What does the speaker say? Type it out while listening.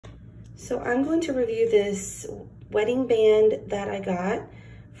So I'm going to review this wedding band that I got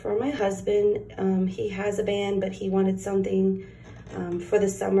for my husband. He has a band, but he wanted something for the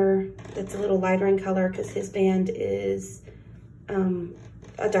summer that's a little lighter in color because his band is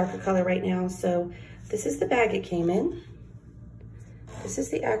a darker color right now. So this is the bag it came in. This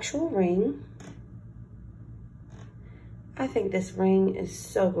is the actual ring. I think this ring is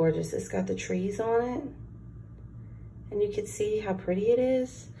so gorgeous. It's got the trees on it. And you can see how pretty it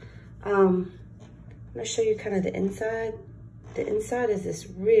is. I'm gonna show you kind of the inside. The inside is this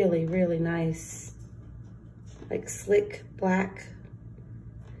really, really nice, like slick black.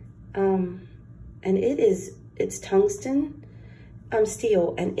 And it's tungsten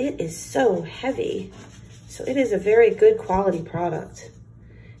steel, and it is so heavy. So it is a very good quality product.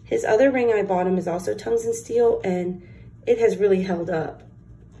 His other ring I bought him is also tungsten steel, and it has really held up.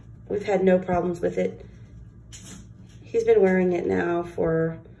 We've had no problems with it. He's been wearing it now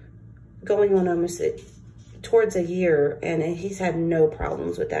for going on almost towards a year, and he's had no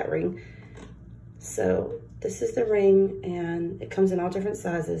problems with that ring. So this is the ring, and it comes in all different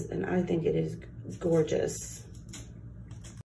sizes, and I think it is gorgeous.